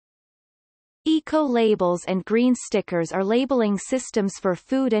Eco-labels and green stickers are labeling systems for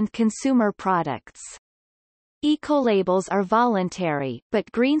food and consumer products. Ecolabels are voluntary,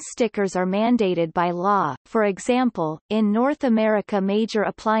 but green stickers are mandated by law. For example, in North America major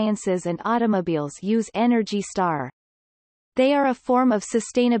appliances and automobiles use Energy Star. They are a form of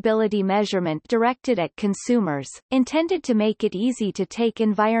sustainability measurement directed at consumers, intended to make it easy to take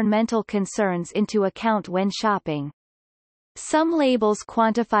environmental concerns into account when shopping. Some labels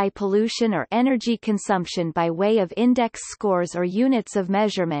quantify pollution or energy consumption by way of index scores or units of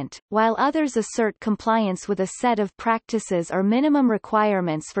measurement, while others assert compliance with a set of practices or minimum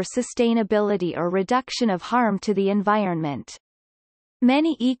requirements for sustainability or reduction of harm to the environment.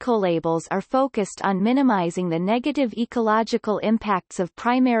 Many ecolabels are focused on minimizing the negative ecological impacts of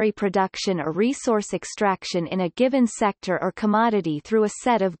primary production or resource extraction in a given sector or commodity through a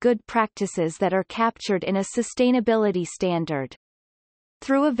set of good practices that are captured in a sustainability standard.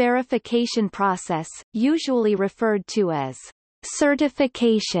 Through a verification process, usually referred to as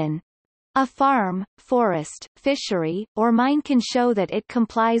certification, a farm, forest, fishery, or mine can show that it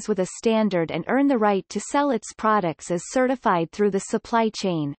complies with a standard and earn the right to sell its products as certified through the supply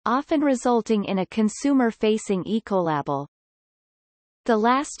chain, often resulting in a consumer-facing ecolabel. The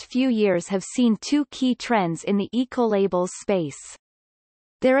last few years have seen two key trends in the ecolabels space.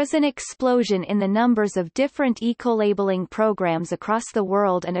 There is an explosion in the numbers of different ecolabeling programs across the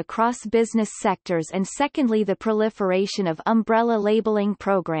world and across business sectors, and secondly the proliferation of umbrella labeling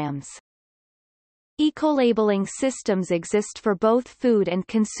programs. Ecolabeling systems exist for both food and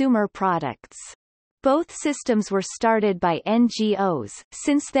consumer products. Both systems were started by NGOs.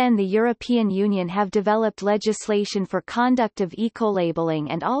 Since then the European Union have developed legislation for conduct of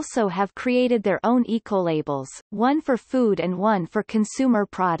ecolabeling and also have created their own ecolabels, one for food and one for consumer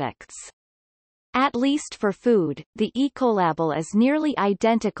products. At least for food, the ecolabel is nearly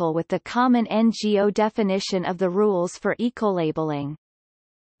identical with the common NGO definition of the rules for ecolabeling.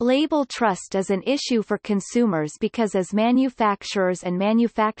 Label trust is an issue for consumers because as manufacturers and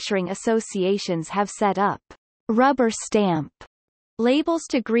manufacturing associations have set up rubber stamp labels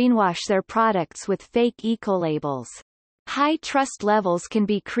to greenwash their products with fake ecolabels. High trust levels can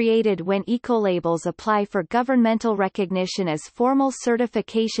be created when ecolabels apply for governmental recognition as formal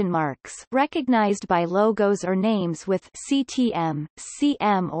certification marks recognized by logos or names with CTM,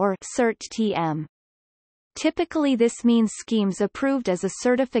 CM or CERT-TM. Typically this means schemes approved as a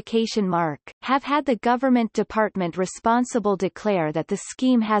certification mark, have had the government department responsible declare that the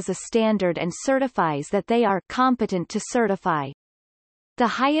scheme has a standard and certifies that they are competent to certify. The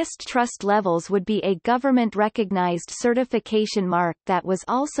highest trust levels would be a government-recognized certification mark that was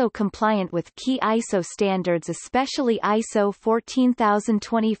also compliant with key ISO standards, especially ISO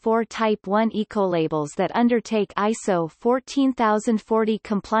 14024 Type 1 ecolabels that undertake ISO 14040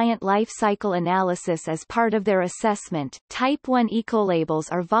 compliant life cycle analysis as part of their assessment. Type 1 ecolabels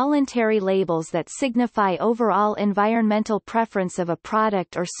are voluntary labels that signify overall environmental preference of a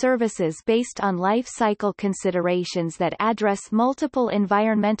product or services based on life cycle considerations that address multiple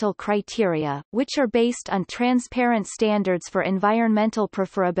environmental criteria, which are based on transparent standards for environmental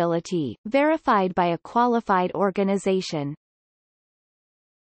preferability, verified by a qualified organization.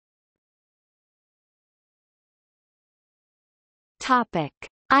 Topic: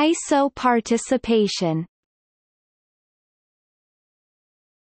 ISO participation.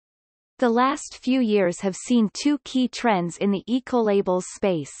 The last few years have seen two key trends in the ecolabels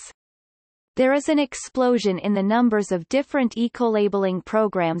space. There is an explosion in the numbers of different ecolabeling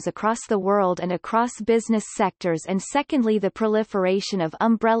programs across the world and across business sectors, and secondly the proliferation of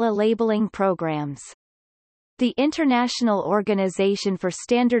umbrella labeling programs. The International Organization for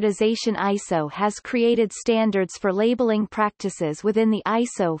Standardization ISO has created standards for labeling practices within the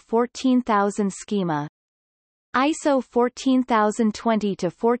ISO 14000 schema. ISO 14020 to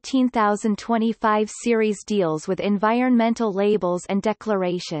 14025 series deals with environmental labels and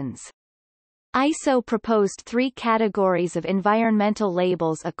declarations. ISO proposed three categories of environmental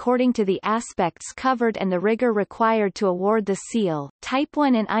labels according to the aspects covered and the rigor required to award the seal: Type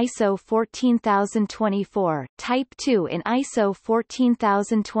 1 in ISO 14024, Type 2 in ISO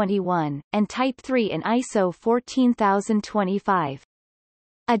 14021, and Type 3 in ISO 14025.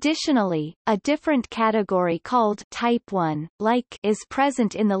 Additionally, a different category called Type 1, like, is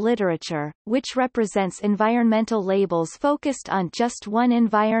present in the literature, which represents environmental labels focused on just one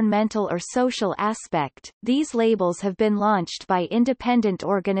environmental or social aspect. These labels have been launched by independent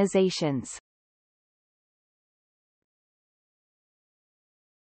organizations.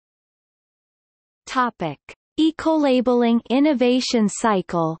 Topic: Ecolabeling innovation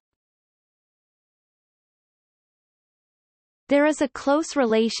cycle. There is a close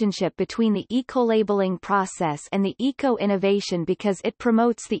relationship between the ecolabeling process and the eco-innovation because it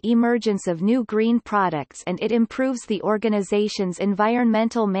promotes the emergence of new green products and it improves the organization's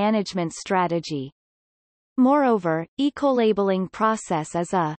environmental management strategy. Moreover, ecolabeling process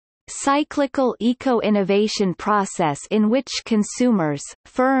is a cyclical eco-innovation process in which consumers,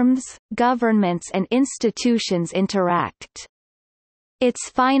 firms, governments and institutions interact.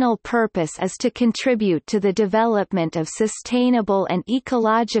 Its final purpose is to contribute to the development of sustainable and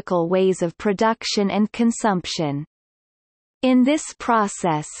ecological ways of production and consumption. In this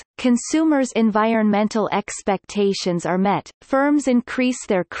process, consumers' environmental expectations are met, firms increase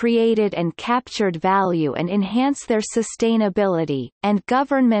their created and captured value and enhance their sustainability, and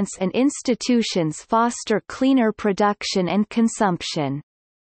governments and institutions foster cleaner production and consumption.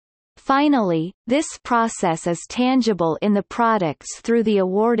 Finally, this process is tangible in the products through the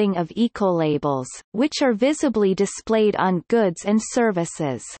awarding of ecolabels, which are visibly displayed on goods and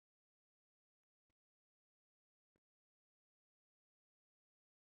services.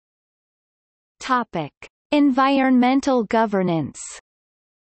 Topic: Environmental governance.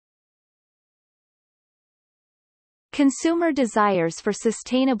 Consumer desires for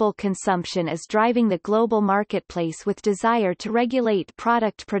sustainable consumption is driving the global marketplace with desire to regulate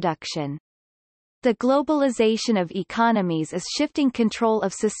product production. The globalization of economies is shifting control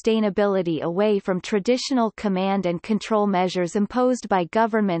of sustainability away from traditional command and control measures imposed by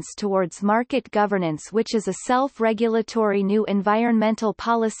governments towards market governance, which is a self-regulatory new environmental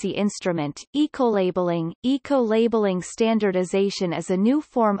policy instrument. Ecolabeling. Eco-labeling standardization is a new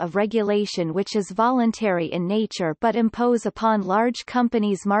form of regulation which is voluntary in nature but impose upon large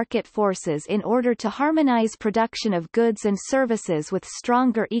companies market forces in order to harmonize production of goods and services with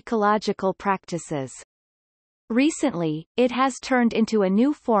stronger ecological practices. Recently, it has turned into a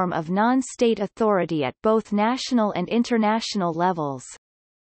new form of non-state authority at both national and international levels.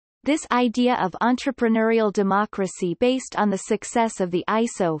 This idea of entrepreneurial democracy based on the success of the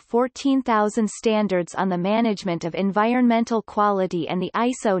ISO 14000 standards on the management of environmental quality and the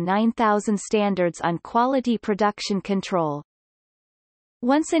ISO 9000 standards on quality production control.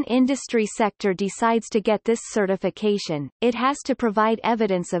 Once an industry sector decides to get this certification, it has to provide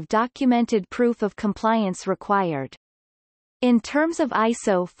evidence of documented proof of compliance required. In terms of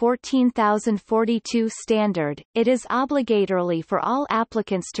ISO 14042 standard, it is obligatory for all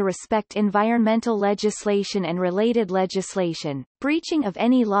applicants to respect environmental legislation and related legislation. Breaching of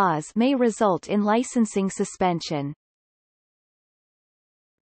any laws may result in licensing suspension.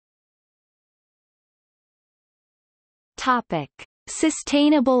 Topic: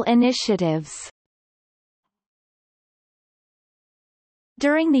 Sustainable initiatives.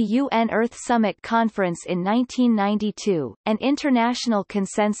 During the UN Earth Summit Conference in 1992, an international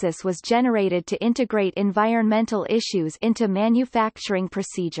consensus was generated to integrate environmental issues into manufacturing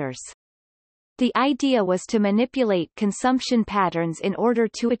procedures. The idea was to manipulate consumption patterns in order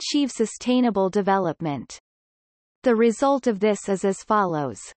to achieve sustainable development. The result of this is as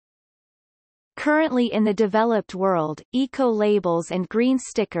follows. Currently in the developed world, eco-labels and green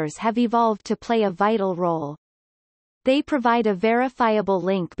stickers have evolved to play a vital role. They provide a verifiable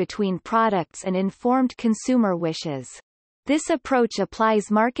link between products and informed consumer wishes. This approach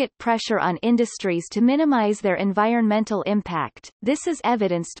applies market pressure on industries to minimize their environmental impact. This is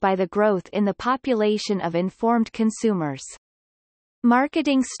evidenced by the growth in the population of informed consumers.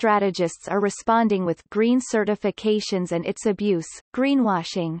 Marketing strategists are responding with green certifications and its abuse,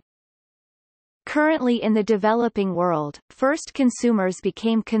 greenwashing. Currently in the developing world, first consumers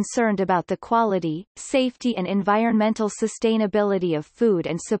became concerned about the quality, safety and environmental sustainability of food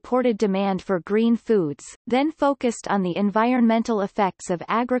and supported demand for green foods, then focused on the environmental effects of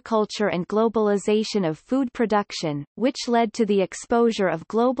agriculture and globalization of food production, which led to the exposure of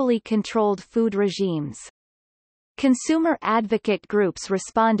globally controlled food regimes. Consumer advocate groups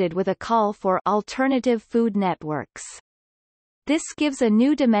responded with a call for alternative food networks. This gives a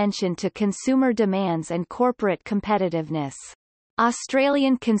new dimension to consumer demands and corporate competitiveness.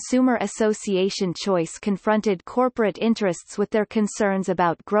 Australian Consumer Association Choice confronted corporate interests with their concerns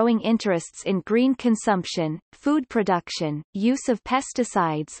about growing interests in green consumption, food production, use of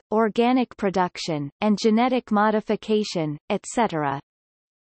pesticides, organic production, and genetic modification, etc.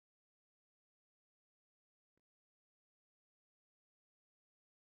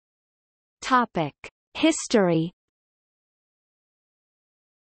 Topic: History.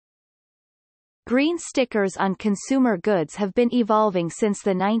 Green stickers on consumer goods have been evolving since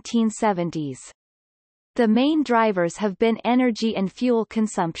the 1970s. The main drivers have been energy and fuel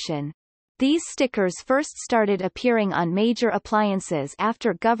consumption. These stickers first started appearing on major appliances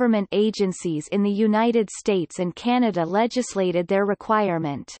after government agencies in the United States and Canada legislated their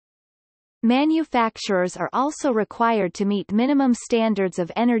requirement. Manufacturers are also required to meet minimum standards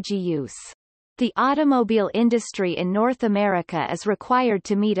of energy use. The automobile industry in North America is required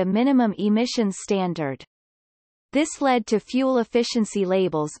to meet a minimum emissions standard. This led to fuel efficiency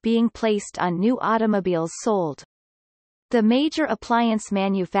labels being placed on new automobiles sold. The major appliance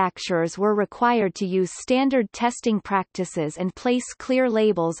manufacturers were required to use standard testing practices and place clear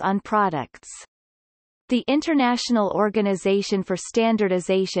labels on products. The International Organization for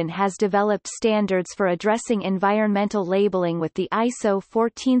Standardization has developed standards for addressing environmental labeling with the ISO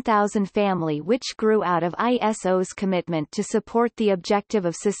 14000 family, which grew out of ISO's commitment to support the objective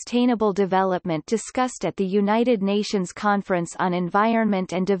of sustainable development discussed at the United Nations Conference on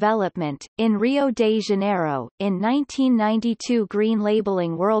Environment and Development, in Rio de Janeiro, in 1992. Green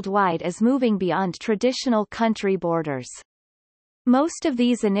labeling worldwide is moving beyond traditional country borders. Most of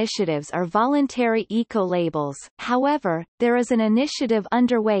these initiatives are voluntary eco-labels, however, there is an initiative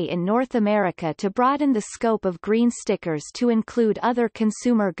underway in North America to broaden the scope of green stickers to include other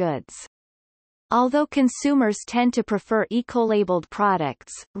consumer goods. Although consumers tend to prefer eco-labeled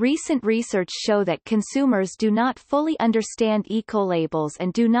products, recent research show that consumers do not fully understand eco-labels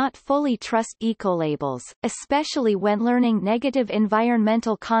and do not fully trust eco-labels, especially when learning negative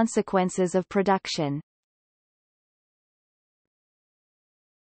environmental consequences of production.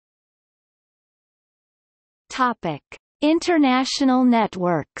 Topic: International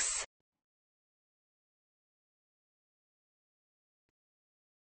networks.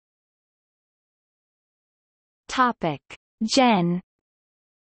 Topic: GEN.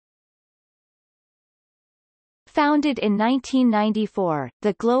 Founded in 1994,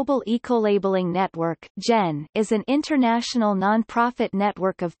 the Global Ecolabeling Network (GEN) is an international non-profit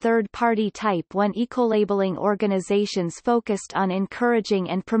network of third-party Type 1 ecolabeling organizations focused on encouraging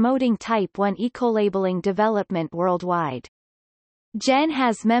and promoting Type 1 ecolabeling development worldwide. GEN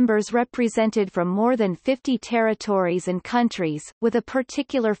has members represented from more than 50 territories and countries, with a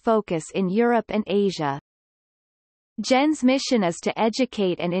particular focus in Europe and Asia. GEN's mission is to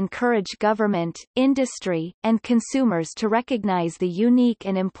educate and encourage government, industry, and consumers to recognize the unique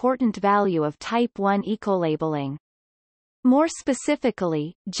and important value of Type 1 ecolabeling. More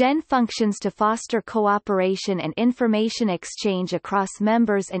specifically, GEN functions to foster cooperation and information exchange across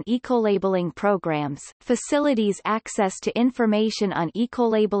members and ecolabeling programs, facilitates access to information on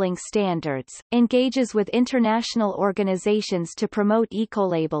ecolabeling standards, engages with international organizations to promote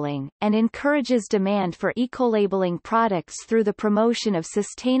ecolabeling, and encourages demand for ecolabeling products through the promotion of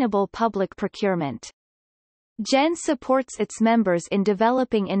sustainable public procurement. GEN supports its members in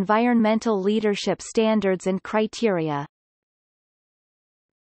developing environmental leadership standards and criteria.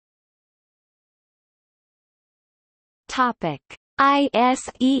 Topic: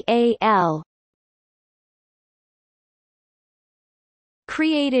 ISEAL.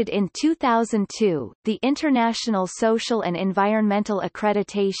 Created in 2002, the International Social and Environmental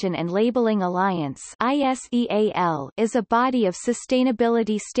Accreditation and Labeling Alliance (ISEAL) is a body of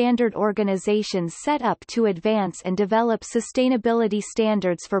sustainability standard organizations set up to advance and develop sustainability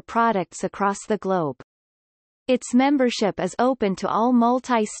standards for products across the globe. Its membership is open to all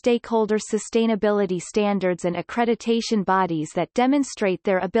multi-stakeholder sustainability standards and accreditation bodies that demonstrate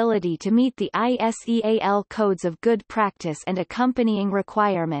their ability to meet the ISEAL codes of good practice and accompanying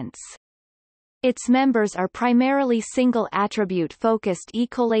requirements. Its members are primarily single-attribute-focused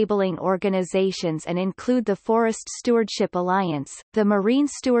ecolabeling organizations and include the Forest Stewardship Alliance, the Marine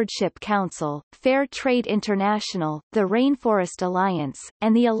Stewardship Council, Fair Trade International, the Rainforest Alliance,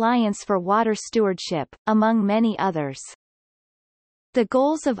 and the Alliance for Water Stewardship, among many others. The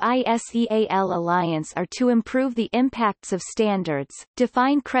goals of ISEAL Alliance are to improve the impacts of standards,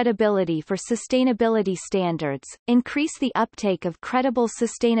 define credibility for sustainability standards, increase the uptake of credible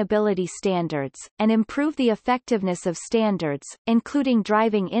sustainability standards, and improve the effectiveness of standards, including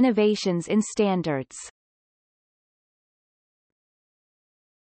driving innovations in standards.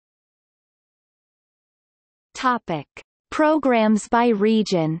 Topic: Programs by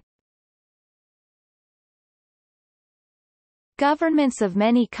region. Governments of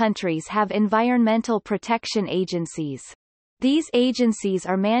many countries have environmental protection agencies. These agencies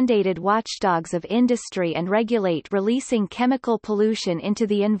are mandated watchdogs of industry and regulate releasing chemical pollution into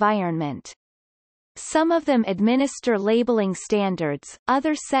the environment. Some of them administer labeling standards,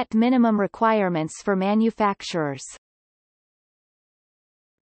 others set minimum requirements for manufacturers.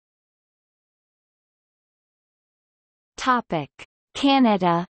 Topic: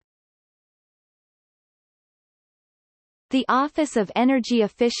 Canada. The Office of Energy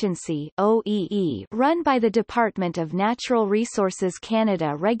Efficiency (OEE), run by the Department of Natural Resources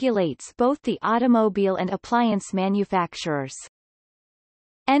Canada, regulates both the automobile and appliance manufacturers.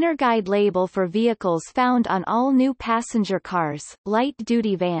 Energuide label for vehicles found on all new passenger cars,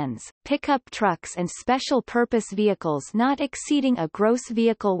 light-duty vans, pickup trucks and special-purpose vehicles not exceeding a gross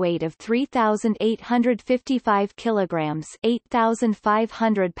vehicle weight of 3,855 kilograms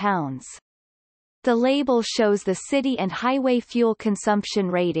 (8,500 pounds). The label shows the city and highway fuel consumption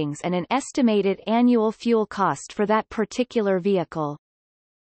ratings and an estimated annual fuel cost for that particular vehicle.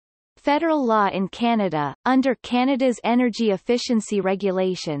 Federal law in Canada, under Canada's energy efficiency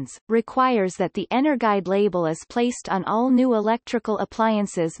regulations, requires that the Energuide label is placed on all new electrical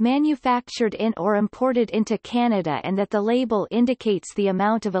appliances manufactured in or imported into Canada and that the label indicates the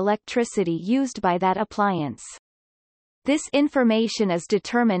amount of electricity used by that appliance. This information is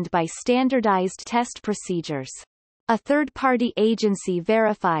determined by standardized test procedures. A third-party agency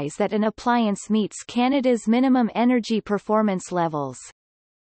verifies that an appliance meets Canada's minimum energy performance levels.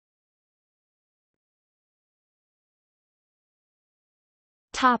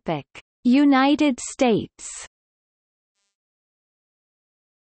 Topic: United States.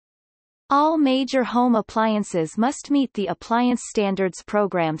 All major home appliances must meet the Appliance Standards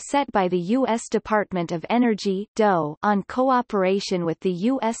Program set by the U.S. Department of Energy (DOE) on cooperation with the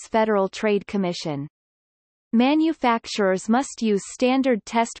U.S. Federal Trade Commission. Manufacturers must use standard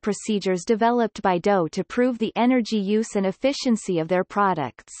test procedures developed by DOE to prove the energy use and efficiency of their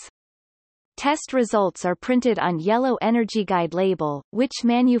products. Test results are printed on yellow Energuide label, which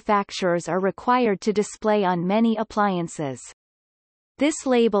manufacturers are required to display on many appliances. This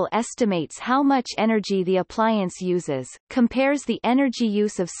label estimates how much energy the appliance uses, compares the energy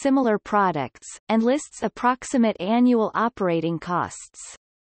use of similar products, and lists approximate annual operating costs.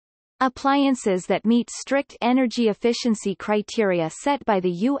 Appliances that meet strict energy efficiency criteria set by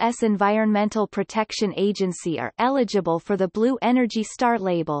the U.S. Environmental Protection Agency are eligible for the Blue Energy Star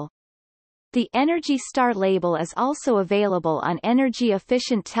label. The Energy Star label is also available on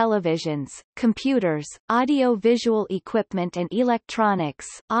energy-efficient televisions, computers, audio-visual equipment and electronics,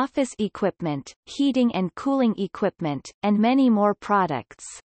 office equipment, heating and cooling equipment, and many more products.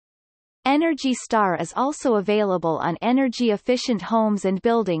 Energy Star is also available on energy-efficient homes and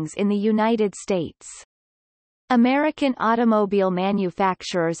buildings in the United States. American automobile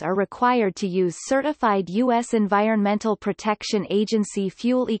manufacturers are required to use certified U.S. Environmental Protection Agency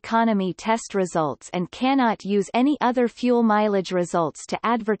fuel economy test results and cannot use any other fuel mileage results to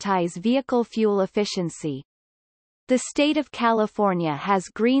advertise vehicle fuel efficiency. The state of California has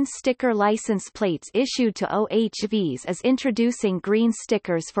green sticker license plates issued to OHVs as introducing green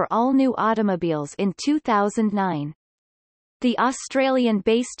stickers for all new automobiles in 2009. The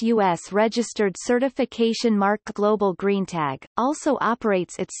Australian-based US-registered certification mark Global GreenTag, also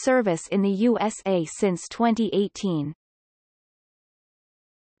operates its service in the USA since 2018.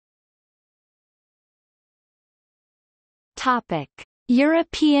 Topic: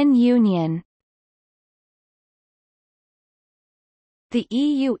 European Union. The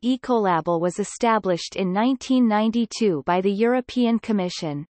EU Ecolabel was established in 1992 by the European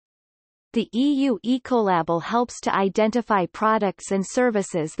Commission. The EU Ecolabel helps to identify products and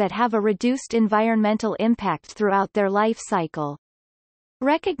services that have a reduced environmental impact throughout their life cycle.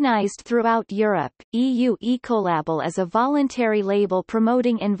 Recognized throughout Europe, EU Ecolabel is a voluntary label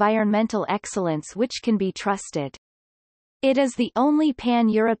promoting environmental excellence which can be trusted. It is the only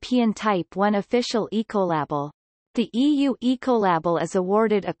pan-European Type 1 official ecolabel. The EU Ecolabel is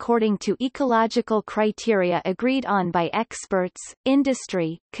awarded according to ecological criteria agreed on by experts,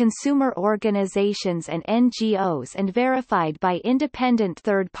 industry, consumer organizations and NGOs and verified by independent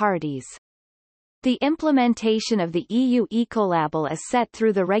third parties. The implementation of the EU Ecolabel is set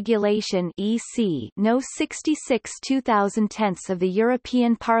through the Regulation (EC) No. 66/2010 of the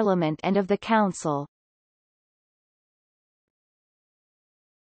European Parliament and of the Council.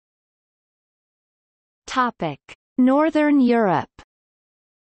 Topic: Northern Europe.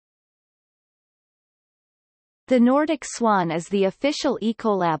 The Nordic Swan is the official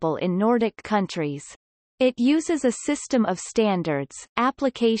ecolabel in Nordic countries. It uses a system of standards,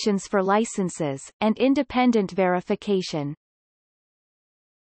 applications for licenses, and independent verification.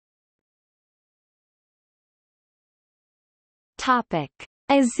 Topic: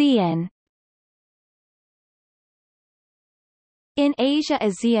 ASEAN. In Asia,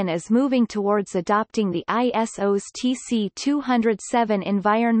 ASEAN is moving towards adopting the ISO's TC 207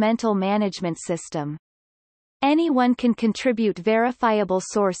 environmental management system. Anyone can contribute verifiable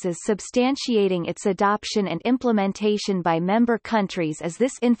sources substantiating its adoption and implementation by member countries as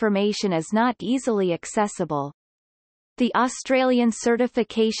this information is not easily accessible. The Australian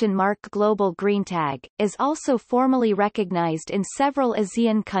certification mark Global Green Tag is also formally recognised in several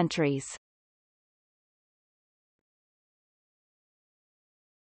ASEAN countries.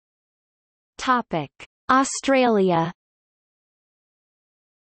 Topic: Australia.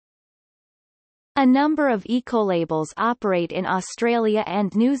 A number of ecolabels operate in Australia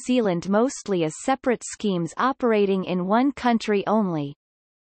and New Zealand, mostly as separate schemes operating in one country only.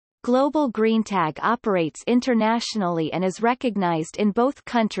 Global Green Tag operates internationally and is recognized in both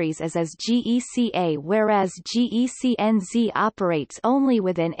countries as GECA, whereas GECNZ operates only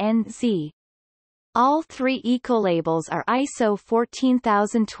within NZ. All three ecolabels are ISO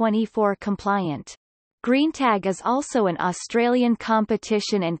 14024 compliant. Green Tag is also an Australian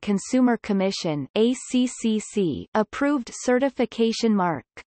Competition and Consumer Commission (ACCC) approved certification mark.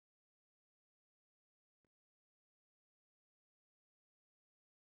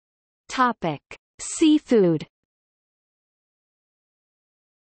 Topic: Seafood.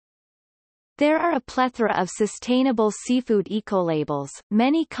 There are a plethora of sustainable seafood ecolabels.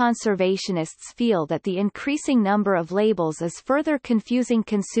 Many conservationists feel that the increasing number of labels is further confusing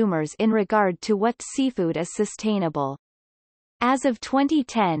consumers in regard to what seafood is sustainable. As of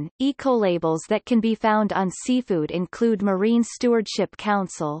 2010, ecolabels that can be found on seafood include Marine Stewardship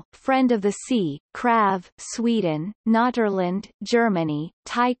Council, Friend of the Sea, Krav, Sweden, Notterland, Germany,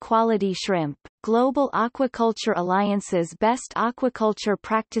 Thai Quality Shrimp, Global Aquaculture Alliance's Best Aquaculture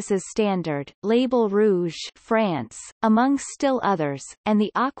Practices Standard, Label Rouge, France, among still others, and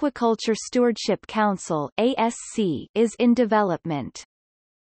the Aquaculture Stewardship Council (ASC) is in development.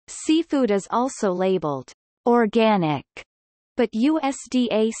 Seafood is also labeled organic, but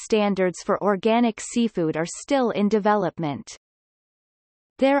USDA standards for organic seafood are still in development.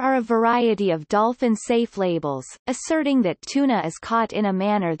 There are a variety of dolphin-safe labels, asserting that tuna is caught in a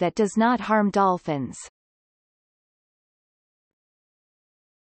manner that does not harm dolphins.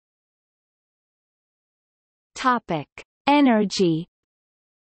 Topic: Energy.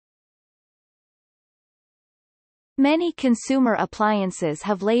 Many consumer appliances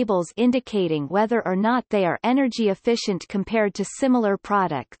have labels indicating whether or not they are energy efficient compared to similar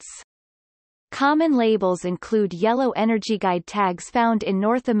products. Common labels include yellow Energy Guide tags found in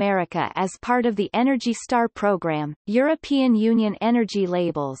North America as part of the Energy Star program, European Union energy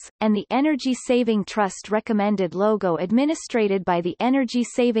labels, and the Energy Saving Trust recommended logo administered by the Energy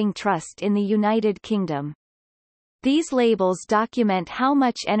Saving Trust in the United Kingdom. These labels document how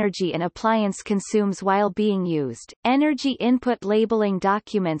much energy an appliance consumes while being used. Energy input labeling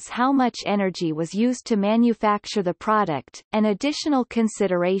documents how much energy was used to manufacture the product, an additional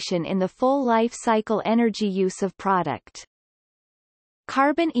consideration in the full life cycle energy use of product.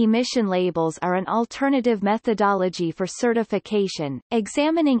 Carbon emission labels are an alternative methodology for certification,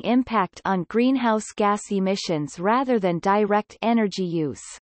 examining impact on greenhouse gas emissions rather than direct energy use.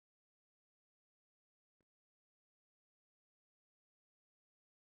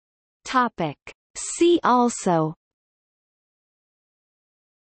 Topic. See also: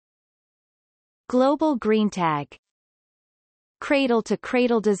 Global Green Tag,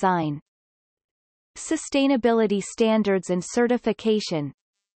 Cradle-to-Cradle design, Sustainability standards and certification,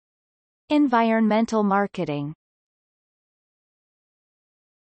 Environmental marketing.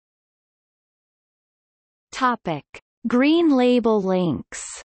 Topic: Green label links.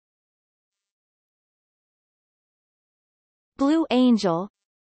 Blue Angel,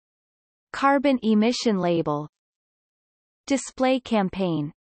 Carbon emission label, Display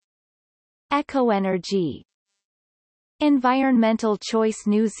campaign, Ecoenergy, Environmental Choice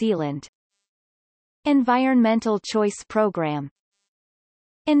New Zealand, Environmental Choice Program,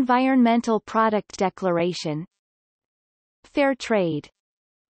 Environmental Product Declaration, Fair Trade,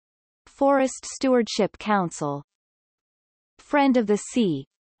 Forest Stewardship Council, Friend of the Sea,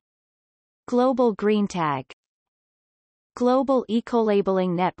 Global Green Tag, Global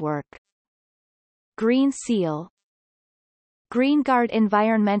Ecolabeling Network, Green Seal, GreenGuard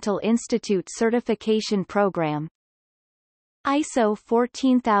Environmental Institute Certification Program, ISO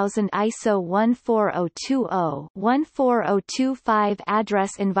 14000, ISO 14020-14025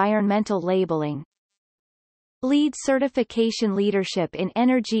 Address Environmental Labeling, LEED Certification Leadership in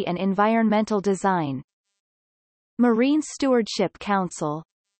Energy and Environmental Design, Marine Stewardship Council,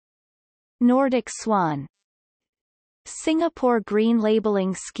 Nordic Swan, Singapore Green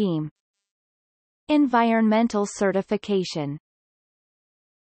Labeling Scheme, Environmental certification.